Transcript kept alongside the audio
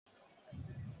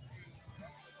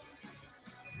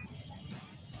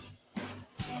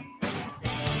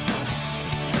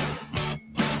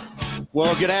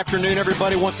Well, good afternoon,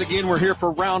 everybody. Once again, we're here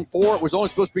for round 4. It was only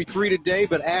supposed to be 3 today,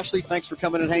 but Ashley, thanks for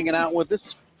coming and hanging out with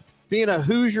us. Being a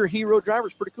Hoosier hero driver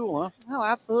is pretty cool, huh? Oh,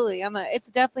 absolutely. It's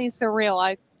definitely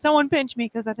surreal. Someone pinched me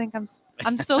because I think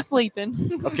I'm still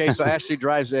sleeping. Okay, so Ashley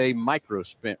drives a micro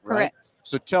sprint, right? Correct.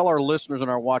 So tell our listeners and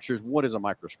our watchers, what is a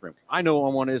micro sprint? I know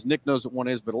what one is. Nick knows what one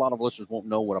is, but a lot of listeners won't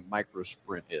know what a micro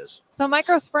sprint is. So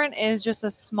micro sprint is just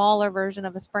a smaller version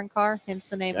of a sprint car, hence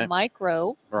the name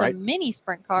micro. It's a mini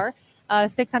sprint car.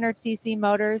 600cc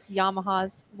motors,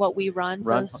 Yamaha's what we run.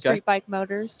 So street bike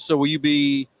motors. So will you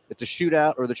be at the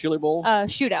shootout or the Chili Bowl?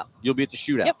 Shootout. You'll be at the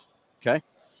shootout. Yep. Okay.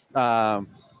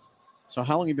 So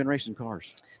how long have you been racing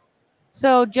cars?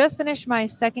 So just finished my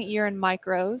second year in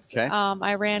micros. Okay.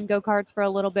 I ran go-karts for a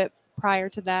little bit prior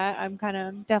to that. I'm kind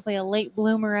of definitely a late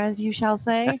bloomer, as you shall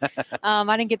say.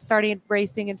 I didn't get started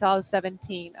racing until I was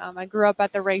 17. I grew up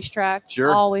at the racetrack.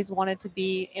 Sure. Always wanted to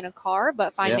be in a car,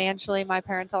 but financially, my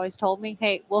parents always told me,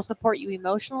 hey, we'll support you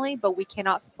emotionally, but we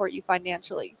cannot support you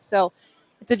financially. So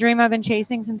it's a dream I've been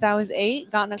chasing since I was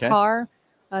 8. Got in a car.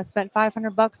 Spent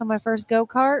 $500 on my first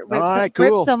go-kart.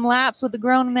 Ripped some laps with the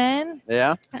grown men.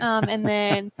 Yeah. And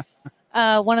then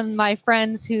one of my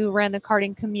friends who ran the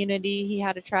karting community, he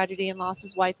had a tragedy and lost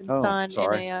his wife and son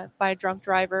by a drunk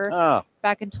driver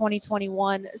back in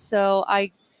 2021. So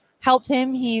I helped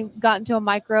him. He got into a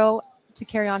micro to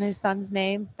carry on his son's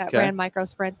name that ran micro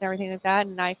sprints and everything like that.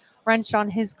 And I wrenched on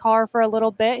his car for a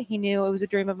little bit. He knew it was a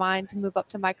dream of mine to move up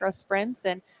to micro sprints.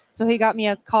 And so he got me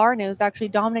a car, and it was actually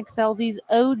Dominic Selzy's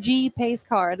OG pace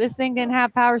car. This thing didn't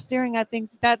have power steering. I think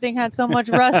that thing had so much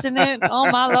rust in it.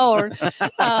 Oh, my Lord.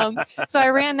 So I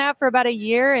ran that for about a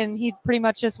year, and he pretty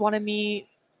much just wanted me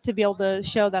to be able to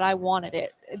show that I wanted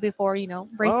it before, race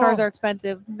cars are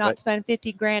expensive, not spend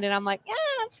 $50,000. And I'm like, yeah,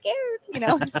 I'm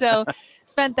scared, So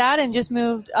spent that and just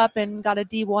moved up and got a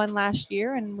D1 last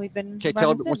year. And we've been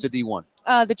tell me what's a D1?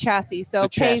 The chassis. So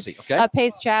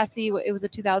Pace chassis. It was a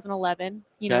 2011,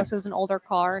 so it was an older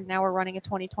car. Now we're running a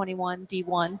 2021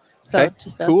 D1. So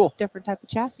just a different type of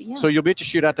chassis. Yeah. So you'll be at the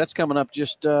shootout. That's coming up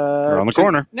just around the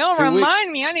corner. No,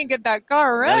 remind me. I didn't get that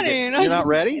car ready. You're not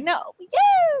ready? No.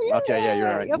 Yeah. Okay. Yeah, you're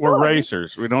all right. We're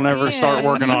racers. We don't ever start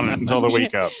working on it until the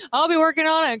week up. I'll be working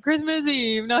on it Christmas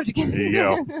Eve. No, just kidding. There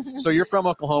you go. So you're from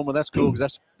Oklahoma. That's cool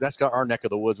because that's got our neck of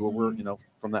the woods where we're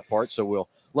from that part. So we'll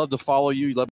love to follow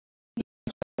you.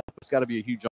 It's got to be a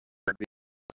huge honor to be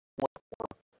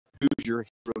Hoosier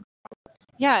hero.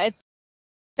 Yeah, it's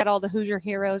at all the Hoosier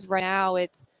heroes right now.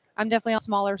 I'm definitely on a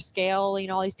smaller scale.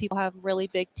 All these people have really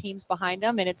big teams behind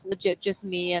them, and it's legit just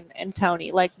me and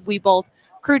Tony. Like, we both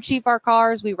crew chief our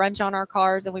cars, we wrench on our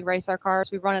cars, and we race our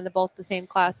cars. We run in both the same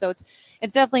class. So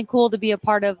it's definitely cool to be a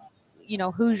part of,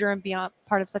 Hoosier and be a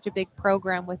part of such a big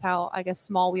program with how, I guess,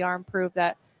 small we are, and prove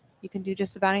that you can do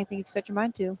just about anything you set your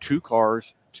mind to. 2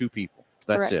 cars, 2 people.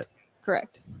 That's it.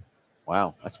 Correct.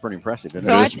 Wow, that's pretty impressive. It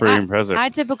is pretty impressive. I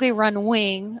typically run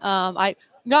wing. I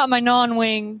got my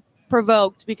non-wing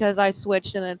provoked because I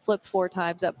switched and then flipped 4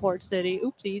 times at Port City.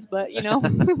 Oopsies, but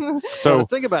So the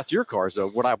thing about your cars, though,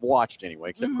 what I've watched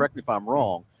anyway, correct me if I'm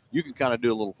wrong, you can kind of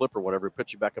do a little flip or whatever,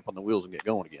 put you back up on the wheels and get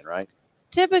going again, right?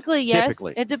 Typically, yes.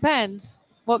 It depends.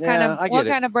 What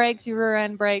kind of brakes, your rear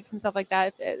end brakes and stuff like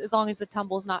that. As long as the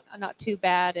tumble's not too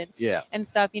bad and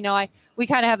stuff. We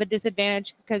kind of have a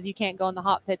disadvantage because you can't go in the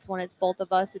hot pits when it's both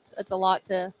of us. It's a lot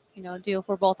to do if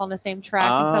we're both on the same track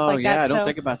and stuff like that. I don't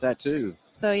think about that too.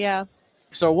 So yeah.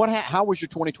 So how was your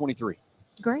 2023?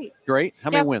 Great. How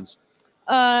many wins?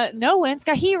 No wins.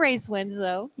 Got heat race wins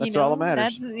though. That's all that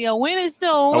matters. That's win is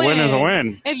still a win. A win is a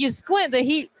win. If you squint, the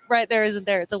heat right there isn't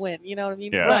there. It's a win. You know what I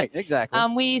mean? Yeah. Right. Exactly.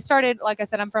 We started, like I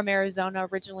said, I'm from Arizona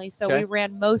originally, so we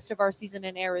ran most of our season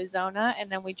in Arizona,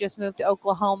 and then we just moved to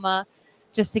Oklahoma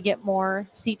just to get more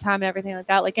seat time and everything like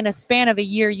that. Like, in a span of a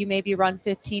year, you maybe run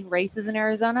 15 races in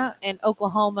Arizona, and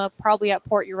Oklahoma, probably at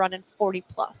Port, you're running 40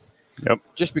 plus. Yep.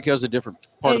 Just because a different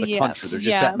part of the country, there's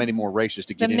just that many more races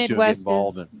to get into and get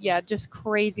involved in. Just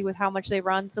crazy with how much they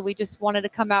run. So we just wanted to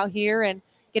come out here and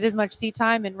get as much seat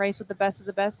time and race with the best of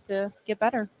the best to get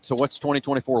better. So what's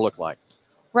 2024 look like?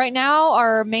 Right now,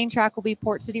 our main track will be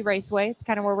Port City Raceway. It's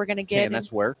kind of where we're going to get. And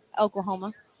that's where?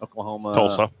 Oklahoma.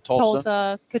 Tulsa,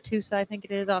 Catoosa, I think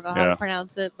it is. I don't know how to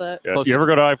pronounce it, but you ever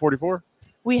go to I-44?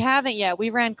 We haven't yet. We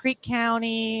ran Creek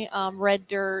County, Red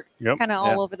Dirt, kind of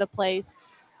all over the place.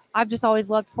 I've just always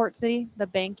loved Port City, the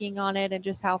banking on it, and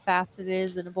just how fast it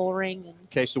is, and a bull ring.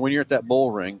 Okay, so when you're at that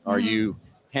bull ring, are you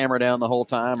hammer down the whole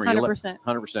time? Or 100%.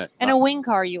 100%. And a wing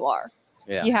car you are.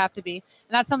 Yeah. You have to be.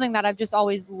 And that's something that I've just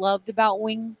always loved about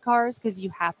wing cars, because you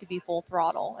have to be full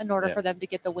throttle in order for them to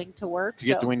get the wing to work. To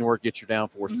get the wing to work, get your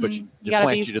downforce, put you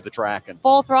plant you to the track. And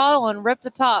full throttle and rip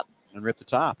the top. And rip the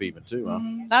top even too, huh?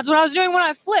 That's what I was doing when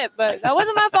I flipped, but that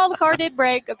wasn't my fault. The car did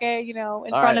break, okay, in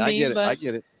front of me. I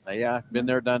get it. Yeah, I've been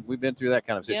there, done. We've been through that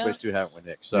kind of situation too, haven't we,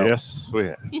 Nick? So yes, we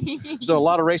have. So a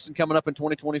lot of racing coming up in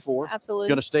 2024. Absolutely.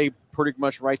 Going to stay pretty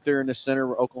much right there in the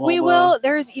center of Oklahoma. We will.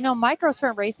 There's, micro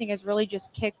sprint racing has really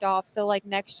just kicked off. So like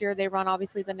next year they run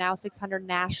obviously the Now 600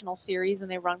 National Series,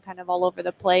 and they run kind of all over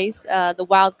the place. The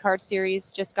Wild Card Series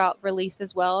just got released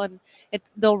as well, and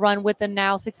they'll run with the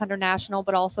Now 600 National,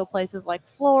 but also places like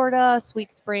Florida,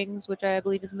 Sweet Springs, which I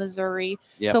believe is Missouri.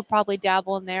 Yep. So probably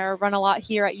dabble in there. Run a lot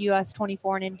here at US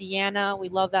 24 in Indiana. We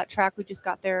love that track. We just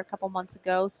got there a couple months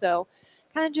ago. So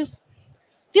kind of just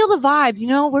feel the vibes,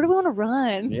 where do we want to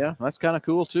run? Yeah, that's kind of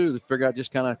cool too, to figure out,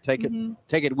 just kind of take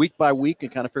it week by week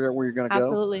and kind of figure out where you're going to go.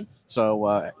 Absolutely.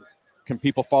 So can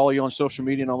people follow you on social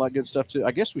media and all that good stuff too?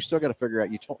 I guess we still got to figure out,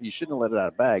 you shouldn't have let it out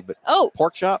of the bag, but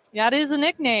Pork Chop? That is a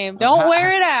nickname. Don't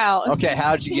wear it out. Okay,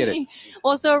 how'd you get it?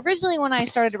 Well, so originally when I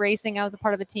started racing, I was a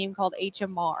part of a team called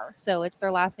HMR. So it's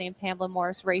their last name's Hamlin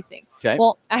Morris Racing. Okay.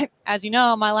 Well, as you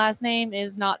know, my last name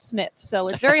is not Smith, so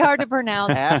it's very hard to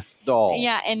pronounce. Afdahl.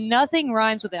 Yeah, and nothing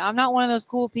rhymes with it. I'm not one of those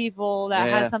cool people that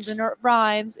has something that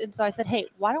rhymes. And so I said, hey,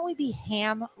 why don't we be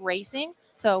Ham Racing?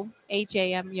 So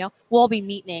HAM, we'll all be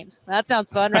meat names. That sounds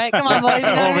fun, right? Come on, boys.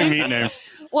 We'll be meat names.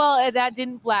 Well, that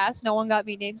didn't last. No one got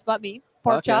meat names but me.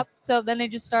 Pork Chop. So then they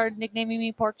just started nicknaming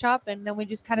me Pork Chop, and then we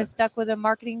just kind of stuck with a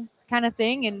marketing kind of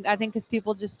thing. And I think because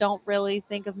people just don't really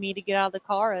think of me to get out of the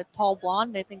car, a tall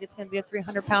blonde. They think it's going to be a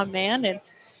 300-pound man, and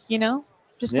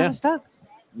just kind of stuck.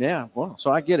 Yeah, well,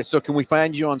 so I get it. So can we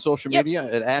find you on social media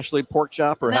at Ashley Pork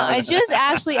Chop? Or no, it's just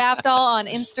Ashley Afdahl on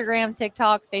Instagram,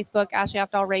 TikTok, Facebook, Ashley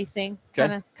Afdahl Racing,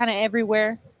 kind of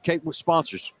everywhere. Okay, with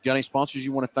sponsors, got any sponsors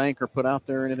you want to thank or put out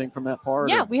there, anything from that part?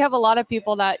 Yeah, we have a lot of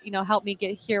people that, helped me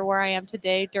get here where I am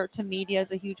today. Dirt to Media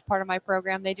is a huge part of my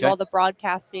program. They do all the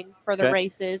broadcasting for the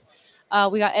races.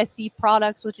 We got SC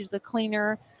Products, which is a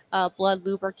cleaner, blood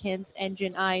lubricants,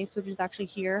 engine ice, which is actually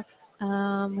here. We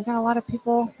got a lot of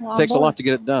people. It takes a lot to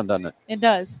get it done, doesn't it? It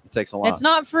does. It takes a lot. It's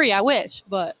not free. I wish,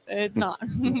 but it's not.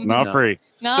 Not free.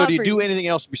 So do you do anything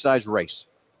else besides race?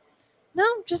 No,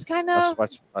 just kind of.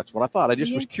 That's what I thought. I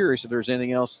just was curious if there's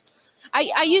anything else.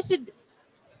 I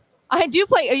do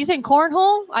play. Are you saying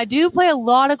cornhole? I do play a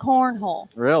lot of cornhole.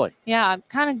 Really? Yeah, I'm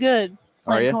kind of good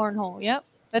playing cornhole. Yep.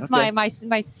 That's my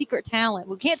secret talent.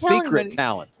 We can't tell anybody. Secret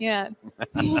talent. Yeah.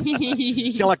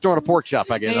 It's kind of like throwing a pork chop,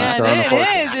 I guess.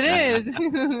 Yeah, it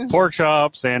is. Pork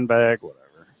chop, sandbag,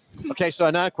 whatever. Okay, so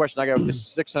another question I got with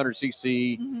this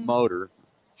 600cc motor.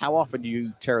 How often do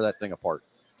you tear that thing apart?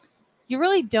 You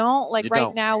really don't.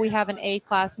 Now we have an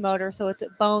A-class motor, so it's a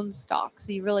bone stock,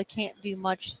 so you really can't do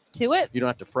much to it. You don't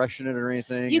have to freshen it or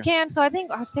anything? You can. So I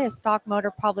think I'd say a stock motor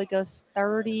probably goes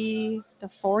 30 to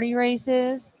 40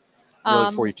 races. Really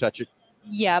before you touch it?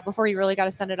 Yeah, before you really got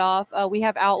to send it off. We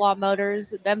have Outlaw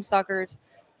motors. Them suckers,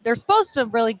 they're supposed to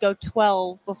really go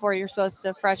 12 before you're supposed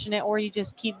to freshen it, or you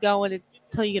just keep going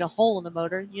until you get a hole in the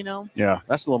motor, Yeah.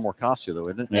 That's a little more costly, though,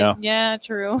 isn't it? Yeah. Yeah,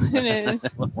 true. It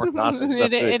is. A little more costly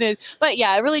stuff, too. It is. But,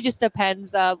 yeah, it really just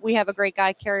depends. We have a great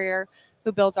guy, Carrier,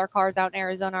 who builds our cars out in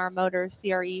Arizona, our motors,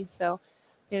 CRE. So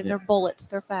they're bullets.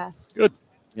 They're fast. Good.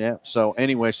 Yeah. So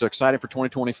anyway, so excited for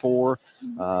 2024.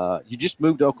 You just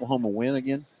moved to Oklahoma when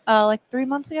again? Like 3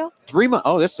 months ago. 3 months.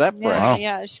 Oh, that's that fresh. Wow.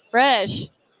 Yeah, it's fresh.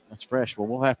 That's fresh. Well,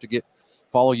 we'll have to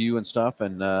follow you and stuff.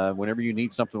 And whenever you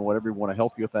need something, whatever, we want to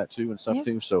help you with that too and stuff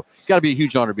too. So it's got to be a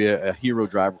huge honor to be a hero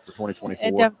driver for 2024.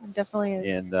 It definitely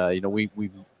is. And,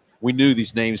 we knew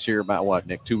these names here about what,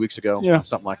 Nick, 2 weeks ago? Yeah.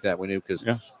 Something like that. We knew because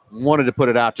wanted to put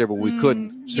it out there, but we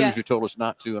couldn't. As soon as you told us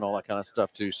not to and all that kind of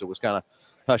stuff too. So it was kind of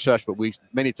hush hush, but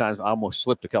many times I almost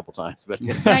slipped a couple times. But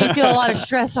now you feel a lot of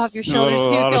stress off your shoulders.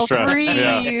 You feel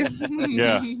free.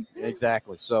 Yeah.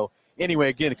 Exactly. So anyway,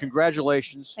 again,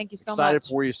 congratulations. Thank you so much. Excited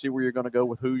for you to see where you're going to go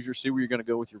with Hoosier, see where you're going to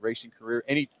go with your racing career.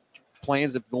 Any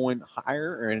plans of going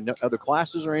higher or in other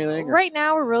classes or anything? Right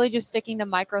now, we're really just sticking to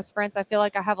micro sprints. I feel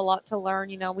like I have a lot to learn.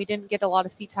 We didn't get a lot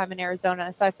of seat time in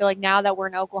Arizona, so I feel like now that we're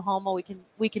in Oklahoma,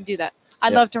 we can do that.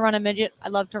 I'd love to run a midget.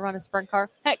 I'd love to run a sprint car.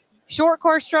 Heck, short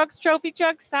course trucks, trophy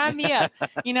trucks, sign me up.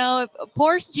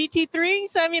 Porsche GT3,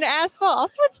 sign me to asphalt. I'll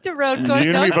switch to road course.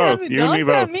 You and me both. Don't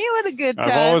tell me with a good time.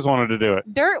 I've always wanted to do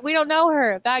it. Dirt, we don't know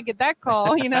her. If I get that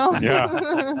call,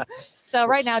 Yeah. So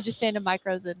right now, just stay into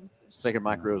micros and second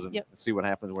micros and see what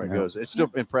happens where it goes. It's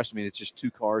still impressed me. It's just 2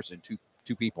 cars and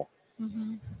two people.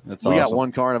 Mm-hmm. That's we awesome. got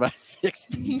one car and about 6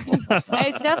 people.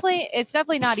 It's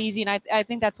definitely not easy, and I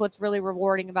think that's what's really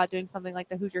rewarding about doing something like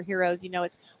the Hoosier Heroes.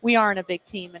 We aren't a big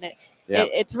team, and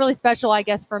it's really special, I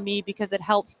guess, for me because it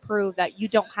helps prove that you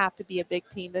don't have to be a big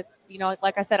team. That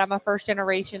like I said, I'm a first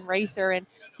generation racer, and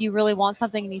if you really want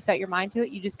something and you set your mind to it,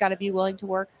 you just got to be willing to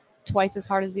work twice as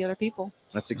hard as the other people.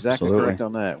 That's exactly correct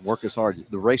on that. Work as hard.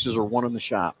 The races are won in the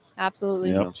shop.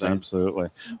 Absolutely. Yep, absolutely.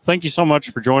 Thank you so much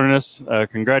for joining us.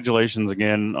 Congratulations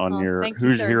again on your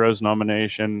Hoosier Heroes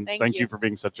nomination. Thank you for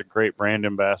being such a great brand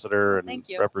ambassador and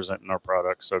representing our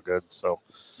product so good. So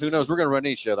who knows? We're going to run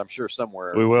each other, I'm sure,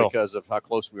 somewhere. We will, because of how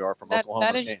close we are from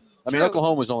Oklahoma. I mean,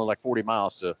 Oklahoma is only like 40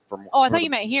 miles from. Oh, I thought you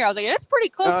meant here. I was like, it's pretty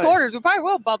close quarters. We probably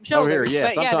will bump shoulders. Oh, here,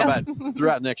 yes. I'm talking about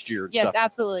throughout next year. And yes, stuff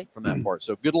absolutely. From that part.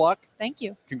 So good luck. Thank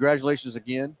you. Congratulations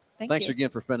again. Thanks you again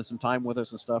for spending some time with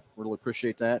us and stuff. Really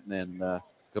appreciate that. And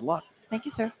good luck. Thank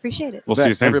you, sir. Appreciate it. We'll see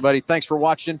you soon. Everybody, thanks for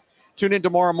watching. Tune in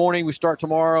tomorrow morning. We start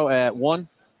tomorrow at 1.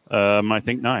 I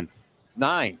think 9.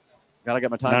 9. Gotta get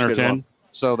my time 9 or schedule 10. on.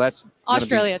 So that's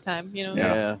Australia time.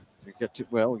 Yeah. We get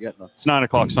it's 9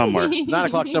 o'clock somewhere. 9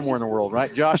 o'clock somewhere in the world,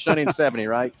 right? Josh, Sonny, and 70,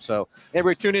 right? So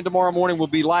everybody tune in tomorrow morning. We'll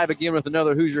be live again with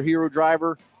another Hoosier Hero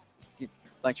driver.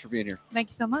 Thanks for being here. Thank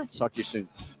you so much. Talk to you soon.